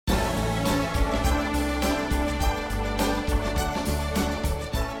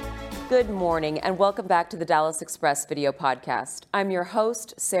Good morning and welcome back to the Dallas Express video podcast. I'm your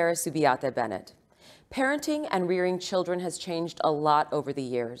host, Sarah Subiate Bennett. Parenting and rearing children has changed a lot over the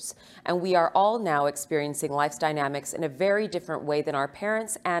years, and we are all now experiencing life's dynamics in a very different way than our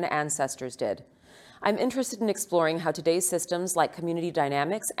parents and ancestors did. I'm interested in exploring how today's systems like community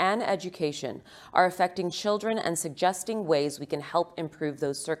dynamics and education are affecting children and suggesting ways we can help improve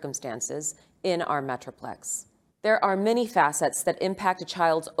those circumstances in our Metroplex. There are many facets that impact a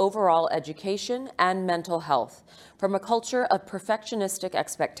child's overall education and mental health, from a culture of perfectionistic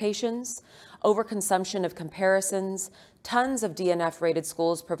expectations, overconsumption of comparisons, tons of DNF-rated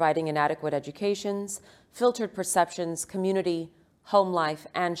schools providing inadequate educations, filtered perceptions, community, home life,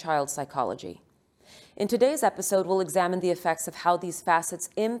 and child psychology. In today's episode, we'll examine the effects of how these facets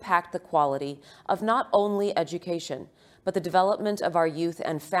impact the quality of not only education, but the development of our youth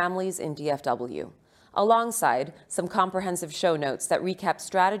and families in DFW, alongside some comprehensive show notes that recap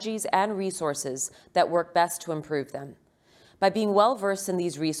strategies and resources that work best to improve them. By being well-versed in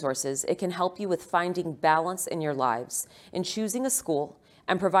these resources, it can help you with finding balance in your lives, in choosing a school,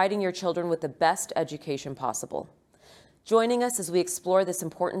 and providing your children with the best education possible. Joining us as we explore this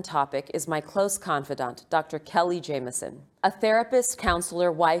important topic is my close confidant, Dr. Kelly Jameson. A therapist,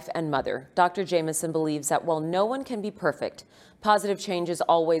 counselor, wife, and mother, Dr. Jameson believes that while no one can be perfect, positive change is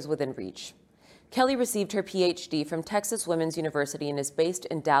always within reach. Kelly received her PhD from Texas Women's University and is based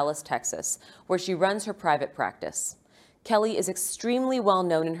in Dallas, Texas, where she runs her private practice. Kelly is extremely well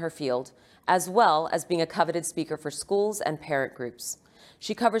known in her field, as well as being a coveted speaker for schools and parent groups.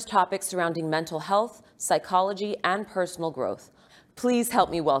 She covers topics surrounding mental health, psychology, and personal growth. Please help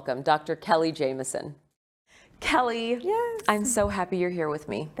me welcome Dr. Kelly Jameson. Kelly, yes. I'm so happy you're here with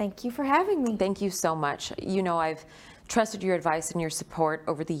me. Thank you for having me. Thank you so much. You know, I've trusted your advice and your support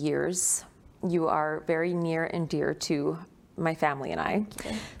over the years. You are very near and dear to my family and I.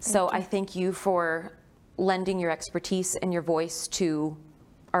 I thank you for lending your expertise and your voice to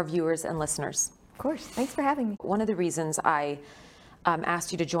our viewers and listeners. Of course. Thanks for having me. One of the reasons I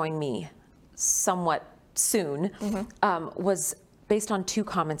asked you to join me somewhat soon was based on two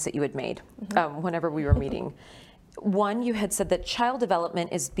comments that you had made whenever we were meeting. One, you had said that child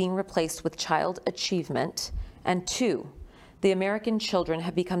development is being replaced with child achievement, and two, the American children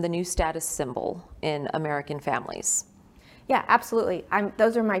have become the new status symbol in American families. Yeah, absolutely.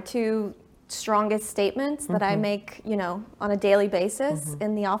 Those are my two strongest statements that I make, on a daily basis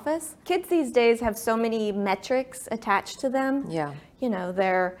in the office. Kids these days have so many metrics attached to them. Yeah.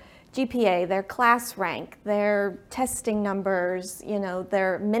 Their GPA, their class rank, their testing numbers,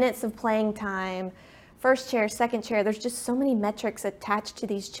 their minutes of playing time, first chair, second chair. There's just so many metrics attached to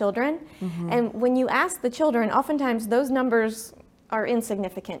these children. And when you ask the children, oftentimes those numbers are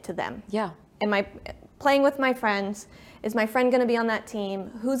insignificant to them. Yeah. Am I playing with my friends? Is my friend going to be on that team?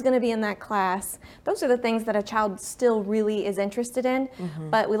 Who's going to be in that class? Those are the things that a child still really is interested in.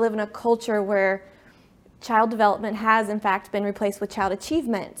 But we live in a culture where child development has, in fact, been replaced with child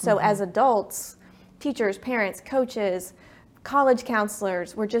achievement. So as adults, teachers, parents, coaches, college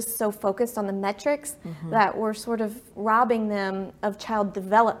counselors, we're just so focused on the metrics that we're sort of robbing them of child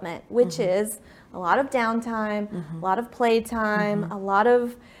development, which is a lot of downtime, a lot of playtime, a lot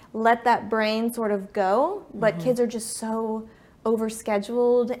of let that brain sort of go. But kids are just so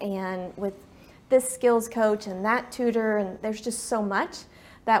overscheduled, and with this skills coach and that tutor, and there's just so much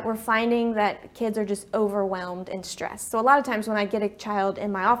that we're finding that kids are just overwhelmed and stressed. So a lot of times when I get a child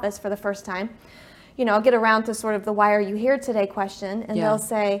in my office for the first time, I'll get around to sort of the why are you here today question, and they'll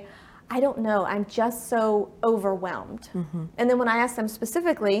say, I don't know, I'm just so overwhelmed. And then when I ask them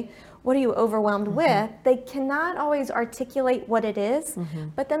specifically, what are you overwhelmed with? They cannot always articulate what it is,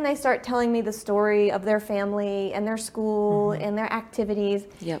 but then they start telling me the story of their family and their school and their activities.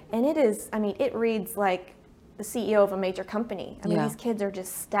 And it reads like the CEO of a major company. These kids are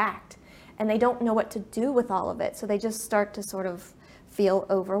just stacked, and they don't know what to do with all of it. So they just start to sort of feel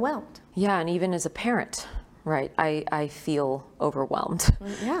overwhelmed. Yeah, and even as a parent, right, I feel overwhelmed.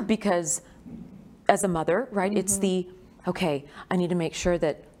 Because as a mother, right, it's okay, I need to make sure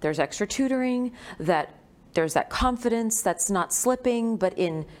that there's extra tutoring, that there's that confidence that's not slipping, but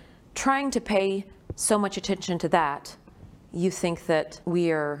in trying to pay so much attention to that, you think that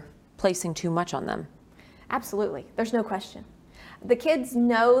we are placing too much on them. Absolutely, there's no question. The kids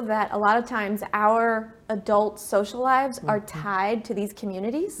know that a lot of times our adult social lives are tied to these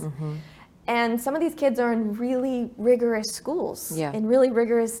communities. And some of these kids are in really rigorous schools, in really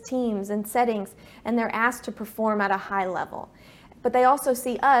rigorous teams and settings, and they're asked to perform at a high level. But they also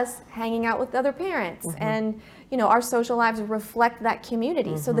see us hanging out with other parents, and our social lives reflect that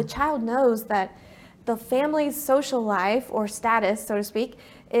community. So the child knows that the family's social life or status, so to speak,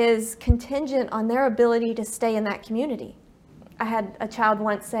 is contingent on their ability to stay in that community. I had a child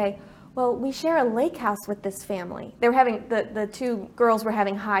once say, well, we share a lake house with this family. They were having, the two girls were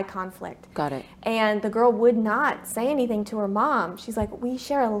having high conflict. Got it. And the girl would not say anything to her mom. She's like, we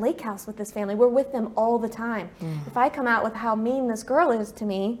share a lake house with this family. We're with them all the time. If I come out with how mean this girl is to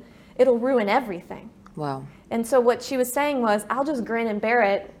me, it'll ruin everything. Wow. And so what she was saying was, I'll just grin and bear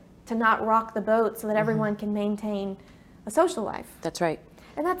it to not rock the boat so that everyone can maintain a social life. That's right.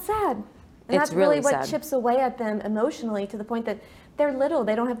 And that's sad. And It's that's really really what sad. chips away at them emotionally, to the point that they're little.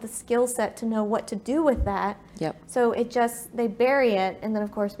 They don't have the skill set to know what to do with that. Yep. So it just, they bury it, and then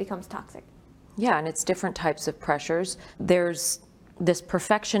of course becomes toxic. Yeah, and it's different types of pressures. There's this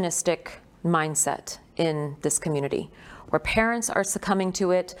perfectionistic mindset in this community where parents are succumbing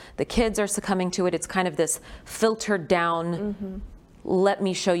to it, the kids are succumbing to it. It's kind of this filtered down, let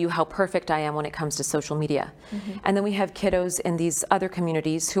me show you how perfect I am when it comes to social media. And then we have kiddos in these other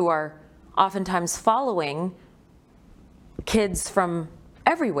communities who are oftentimes following kids from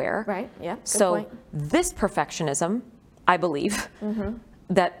everywhere. Right, yeah, good So point. this perfectionism, I believe,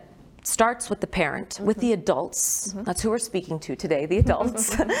 that starts with the parent, with the adults. That's who we're speaking to today, the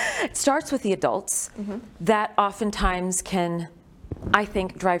adults. It starts with the adults that oftentimes can, I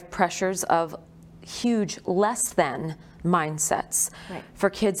think, drive pressures of huge less than mindsets Right.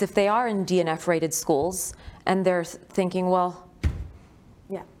 for kids if they are in DNF rated schools and they're thinking, well,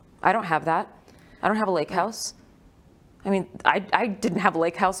 Yeah. I don't have that. I don't have a lake house. I mean, I didn't have a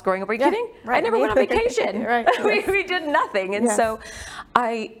lake house growing up. Are you kidding? right. I never went on vacation. Right. we did nothing. And Yes. so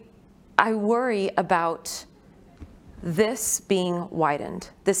I worry about this being widened,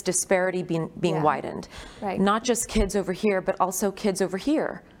 this disparity being Yeah. widened. Right. Not just kids over here, but also kids over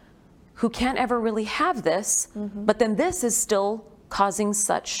here who can't ever really have this, but then this is still causing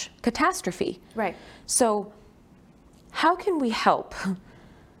such catastrophe. Right. So how can we help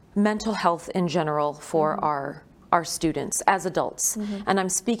mental health in general for our students as adults? And I'm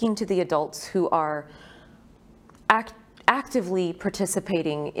speaking to the adults who are actively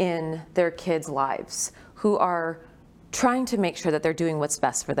participating in their kids' lives, who are trying to make sure that they're doing what's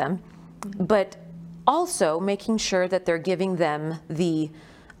best for them, but also making sure that they're giving them the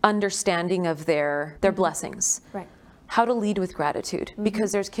understanding of their blessings. Right. How to lead with gratitude,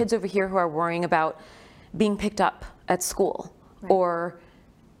 because there's kids over here who are worrying about being picked up at school, or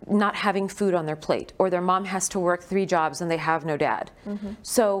not having food on their plate, or their mom has to work 3 jobs and they have no dad.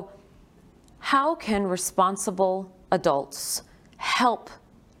 So how can responsible adults help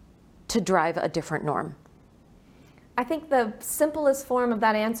to drive a different norm? I think the simplest form of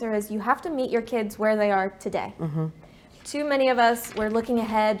that answer is you have to meet your kids where they are today. Too many of us, we're looking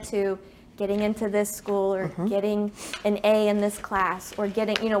ahead to getting into this school, or getting an A in this class, or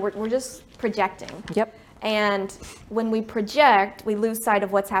getting, we're just projecting. Yep. And when we project, we lose sight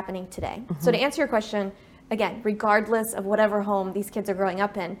of what's happening today. So to answer your question, again, regardless of whatever home these kids are growing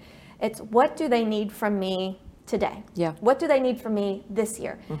up in, it's what do they need from me today? Yeah. What do they need from me this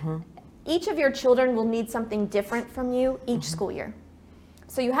year? Each of your children will need something different from you each school year.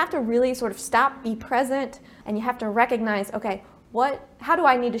 So you have to really sort of stop, be present, and you have to recognize, okay, how do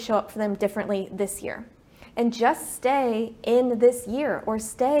I need to show up for them differently this year? And just stay in this year, or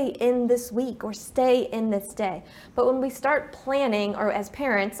stay in this week, or stay in this day. But when we start planning, or as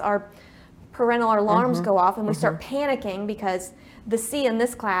parents, our parental alarms go off, and we start panicking because the C in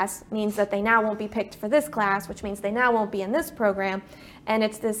this class means that they now won't be picked for this class, which means they now won't be in this program. And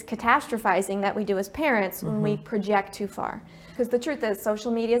it's this catastrophizing that we do as parents when we project too far. Because the truth is, social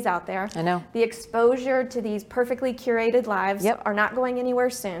media is out there. I know. The exposure to these perfectly curated lives are not going anywhere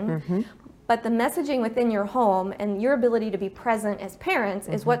soon. But the messaging within your home and your ability to be present as parents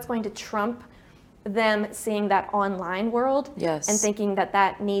is what's going to trump them seeing that online world and thinking that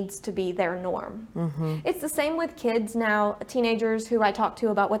that needs to be their norm. It's the same with kids now, teenagers who I talk to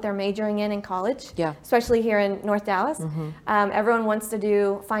about what they're majoring in college, especially here in North Dallas. Everyone wants to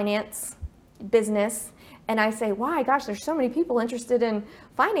do finance, business, and I say, why? Gosh, there's so many people interested in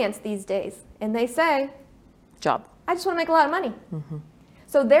finance these days. And they say, Job. I just want to make a lot of money.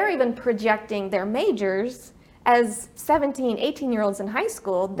 So they're even projecting their majors as 17, 18-year-olds in high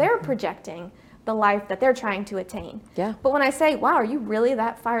school. They're projecting the life that they're trying to attain. Yeah. But when I say, wow, are you really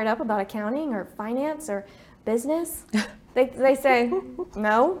that fired up about accounting or finance or business? they say,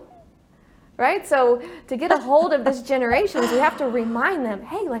 no. Right? So to get a hold of this generation, we have to remind them,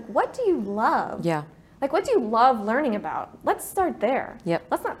 hey, like, what do you love? Yeah. Like, what do you love learning about? Let's start there. Yep.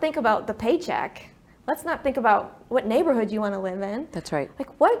 Let's not think about the paycheck. Let's not think about what neighborhood you want to live in. That's right.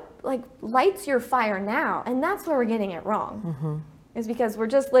 Like, what lights your fire now? And that's where we're getting it wrong. Is because we're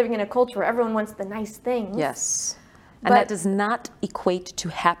just living in a culture where everyone wants the nice things. Yes. And that does not equate to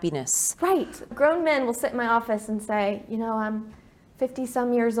happiness. Right. Grown men will sit in my office and say, you know, I'm 50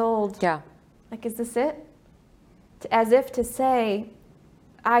 some years old. Yeah. Like, is this it? As if to say,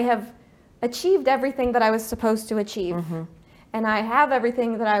 I have achieved everything that I was supposed to achieve. And I have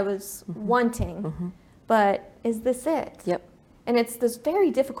everything that I was wanting. But is this it? Yep. And it's this very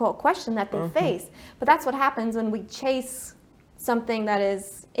difficult question that they face. But that's what happens when we chase something that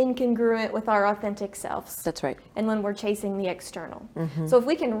is incongruent with our authentic selves. That's right. And when we're chasing the external. So if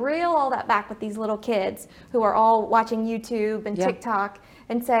we can reel all that back with these little kids who are all watching YouTube and TikTok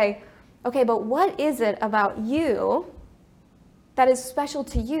and say, okay, but what is it about you that is special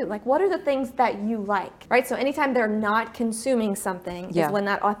to you? Like, what are the things that you like, right? So anytime they're not consuming something is when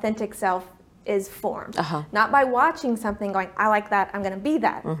that authentic self is formed. Not by watching something going, I like that, I'm gonna be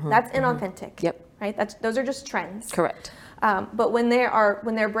that. That's inauthentic. Yep. Right? Those are just trends. Correct. But when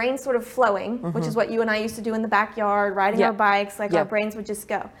their brain's sort of flowing, which is what you and I used to do in the backyard, riding our bikes, like our brains would just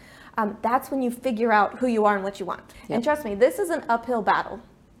go. That's when you figure out who you are and what you want. And trust me, this is an uphill battle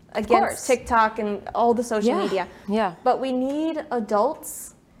against TikTok and all the social media. Yeah. But we need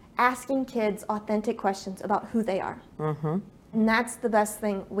adults asking kids authentic questions about who they are. And that's the best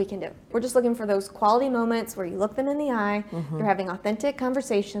thing we can do. We're just looking for those quality moments where you look them in the eye, you're having authentic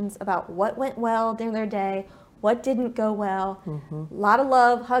conversations about what went well during their day, what didn't go well. A lot of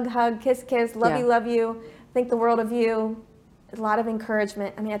love, hug, hug, kiss, kiss, love you, think the world of you. A lot of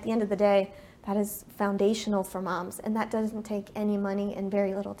encouragement. I mean, at the end of the day, that is foundational for moms, and that doesn't take any money and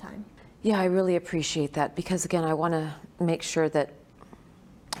very little time. Yeah, I really appreciate that because, again, I want to make sure that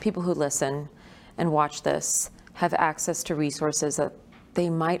people who listen and watch this have access to resources that they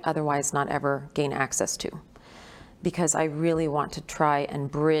might otherwise not ever gain access to. Because I really want to try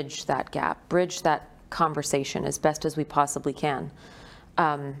and bridge that gap, bridge that conversation as best as we possibly can.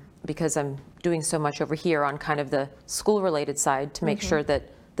 Because I'm doing so much over here on kind of the school-related side to make sure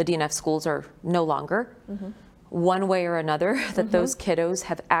that the DNF schools are no longer, one way or another, that those kiddos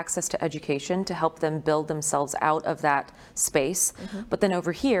have access to education to help them build themselves out of that space. But then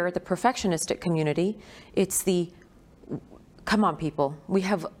over here, the perfectionistic community, it's the, come on people, we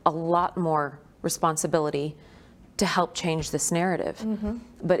have a lot more responsibility to help change this narrative.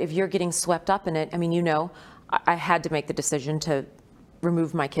 But if you're getting swept up in it, I mean, you know, I had to make the decision to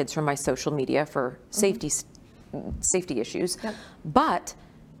remove my kids from my social media for safety issues. But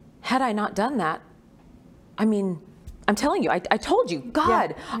had I not done that, I mean, I'm telling you, I told you,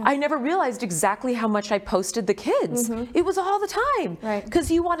 God, I never realized exactly how much I posted the kids. It was all the time.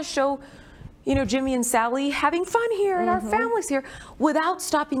 Because you want to show, you know, Jimmy and Sally having fun here and our families here without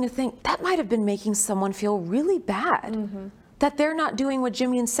stopping to think that might have been making someone feel really bad that they're not doing what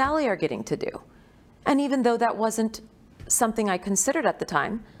Jimmy and Sally are getting to do. And even though that wasn't something I considered at the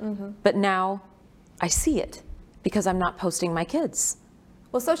time, but now I see it because I'm not posting my kids.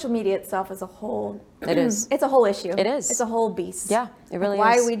 Well, social media itself is a whole, it is. It's a whole issue. It is. It's a whole beast. Yeah, it really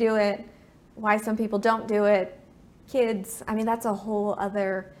like is. Why we do it, why some people don't do it, kids, I mean, that's a whole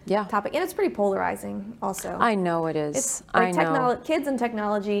other topic. And it's pretty polarizing also. I know it is. It's like I know. Kids and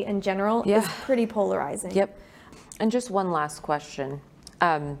technology in general is pretty polarizing. Yep. And just one last question.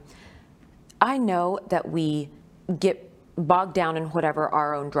 I know that we get bogged down in whatever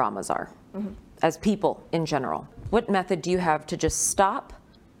our own dramas are as people in general. What method do you have to just stop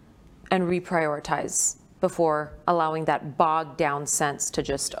and reprioritize before allowing that bogged down sense to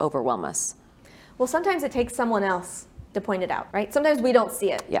just overwhelm us? Well, sometimes it takes someone else to point it out, right? Sometimes we don't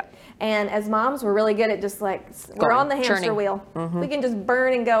see it. Yeah. And as moms, we're really good at just like, we're on the hamster wheel. We can just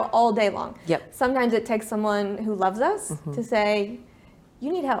burn and go all day long. Yep. Sometimes it takes someone who loves us to say,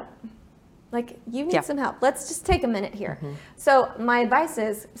 you need help. Like, you need some help. Let's just take a minute here. So my advice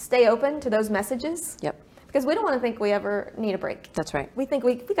is stay open to those messages. Yep. Because we don't want to think we ever need a break. That's right. We think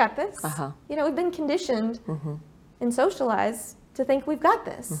we got this. You know, we've been conditioned and socialized to think we've got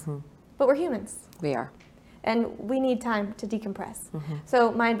this. But we're humans. We are. And we need time to decompress.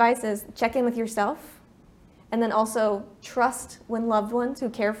 So my advice is check in with yourself and then also trust when loved ones who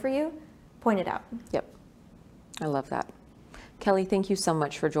care for you point it out. Yep. I love that. Kelly, thank you so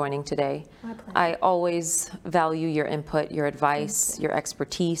much for joining today. My pleasure. I always value your input, your advice, your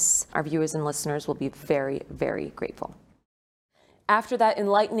expertise. Our viewers and listeners will be very, very grateful. After that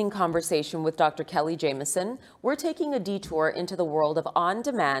enlightening conversation with Dr. Kelly Jameson, we're taking a detour into the world of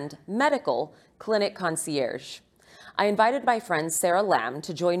on-demand medical clinic concierge. I invited my friend Sarah Lamb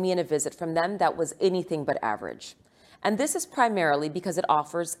to join me in a visit from them that was anything but average. And this is primarily because it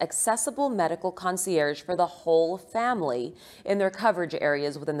offers accessible medical concierge for the whole family in their coverage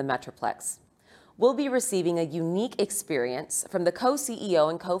areas within the Metroplex. We'll be receiving a unique experience from the co-CEO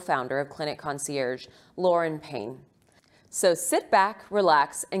and co-founder of Clinic Concierge, Lauren Payne. So sit back,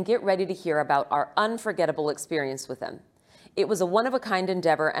 relax, and get ready to hear about our unforgettable experience with him. It was a one-of-a-kind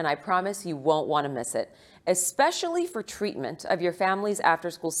endeavor, and I promise you won't want to miss it, especially for treatment of your family's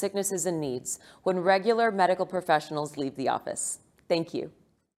after-school sicknesses and needs when regular medical professionals leave the office. Thank you.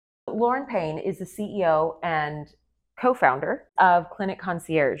 Lauren Payne is the CEO and co-founder of Clinic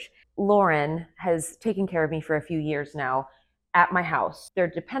Concierge. Lauren has taken care of me for a few years now at my house. They're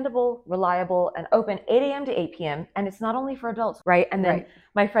dependable, reliable, and open 8 a.m. to 8 p.m. And it's not only for adults, right? And then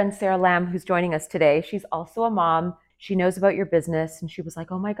my friend Sarah Lamb, who's joining us today, she's also a mom. She knows about your business. And she was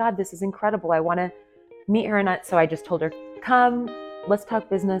like, oh my God, this is incredible. I want to meet her. And so I just told her, come, let's talk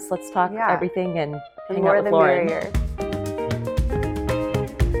business. Let's talk everything and hang out with Lauren.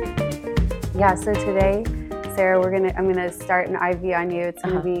 Yeah, so today, Sarah, I'm gonna start an IV on you. It's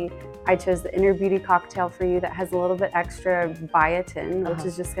gonna be, I chose the Inner Beauty cocktail for you that has a little bit extra biotin, which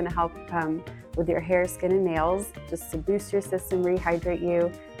is just gonna help with your hair, skin, and nails, just to boost your system, rehydrate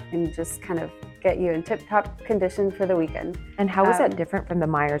you, and just kind of get you in tip-top condition for the weekend. And how is that different from the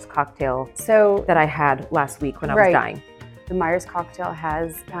Myers cocktail that I had last week when I was dying? The Myers cocktail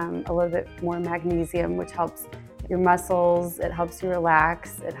has a little bit more magnesium, which helps your muscles, it helps you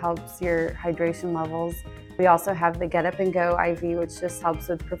relax, it helps your hydration levels. We also have the Get Up and Go IV, which just helps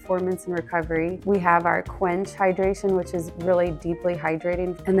with performance and recovery. We have our Quench hydration, which is really deeply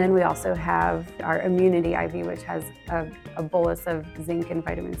hydrating. And then we also have our Immunity IV, which has a bolus of zinc and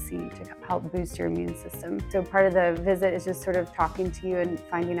vitamin C to help boost your immune system. So part of the visit is just sort of talking to you and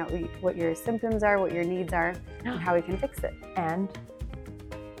finding out what your symptoms are, what your needs are, and how we can fix it. And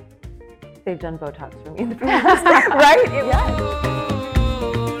they've done Botox for me in the past, right?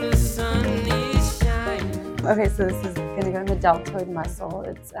 Okay, so this is gonna go in the deltoid muscle.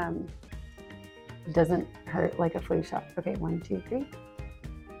 It doesn't hurt like a flu shot. Okay, 1, 2, 3.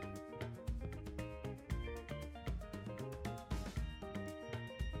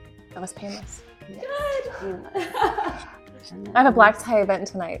 That was painless. Yes. Good. I have a black tie event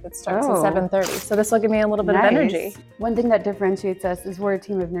tonight that starts at 7:30, so this will give me a little bit of energy. One thing that differentiates us is we're a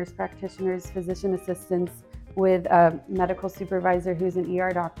team of nurse practitioners, physician assistants, with a medical supervisor who's an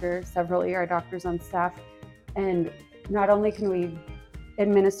ER doctor, several ER doctors on staff. And not only can we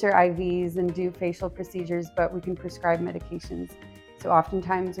administer IVs and do facial procedures, but we can prescribe medications. So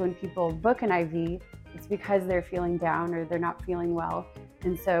oftentimes when people book an IV, it's because they're feeling down or they're not feeling well.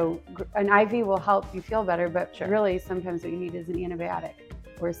 And so an IV will help you feel better, but really sometimes what you need is an antibiotic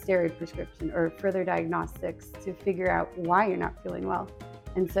or a steroid prescription or further diagnostics to figure out why you're not feeling well.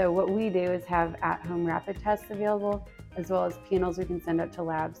 And so what we do is have at-home rapid tests available, as well as panels we can send out to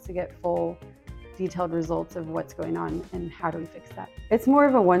labs to get full detailed results of what's going on and how do we fix that. It's more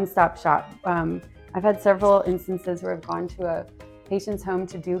of a one-stop shop. I've had several instances where I've gone to a patient's home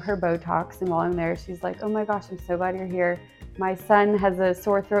to do her Botox, and while I'm there, she's like, oh my gosh, I'm so glad you're here. My son has a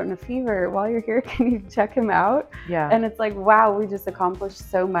sore throat and a fever. While you're here, can you check him out? Yeah. And it's like, wow, we just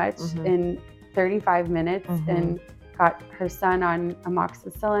accomplished so much in 35 minutes and got her son on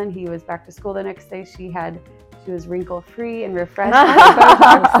amoxicillin. He was back to school the next day. She was wrinkle-free and refreshed with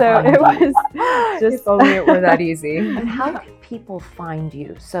Botox, so it was just... If only it were that easy. And how can people find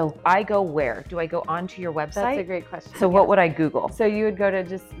you? So I go where? Do I go onto your website? That's a great question. So what would I Google? So you would go to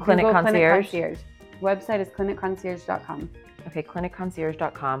just Clinic Google Concierge? Clinic Concierge. Website is clinicconcierge.com. Okay,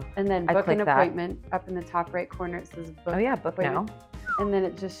 clinicconcierge.com. And then I book click an that. appointment. Up in the top right corner, it says book. Oh yeah, book now. And then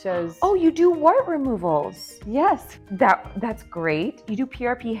it just shows... Oh, you do wart removals. Yes. That's great. You do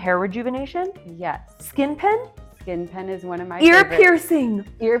PRP hair rejuvenation? Yes. Skin pen? Skin pen is one of my Ear favorites. piercing.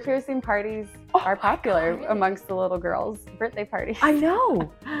 Ear piercing parties are popular amongst the little girls' birthday parties. I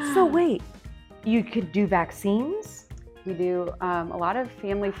know. So wait, you could do vaccines? We do a lot of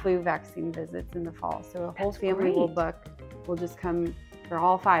family flu vaccine visits in the fall. So a whole family will book. We'll just come for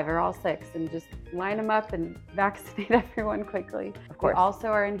all 5 or all 6 and just line them up and vaccinate everyone quickly. Of course. We also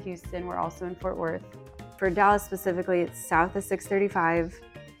are in Houston. We're also in Fort Worth. For Dallas specifically, it's south of 635.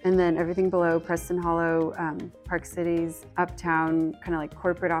 And then everything below, Preston Hollow, Park Cities, Uptown, kind of like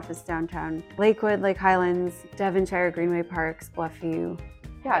corporate office downtown, Lakewood, Lake Highlands, Devonshire, Greenway Parks, Bluffview.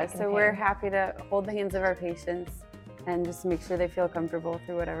 Yeah, so we're happy to hold the hands of our patients and just make sure they feel comfortable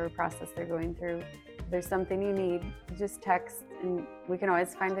through whatever process they're going through. If there's something you need, just text and we can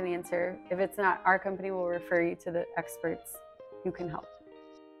always find an answer. If it's not our company, we'll refer you to the experts who can help.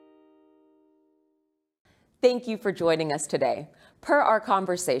 Thank you for joining us today. Per our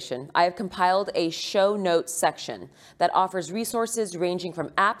conversation, I have compiled a show notes section that offers resources ranging from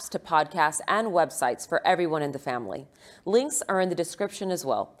apps to podcasts and websites for everyone in the family. Links are in the description as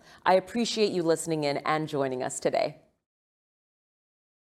well. I appreciate you listening in and joining us today.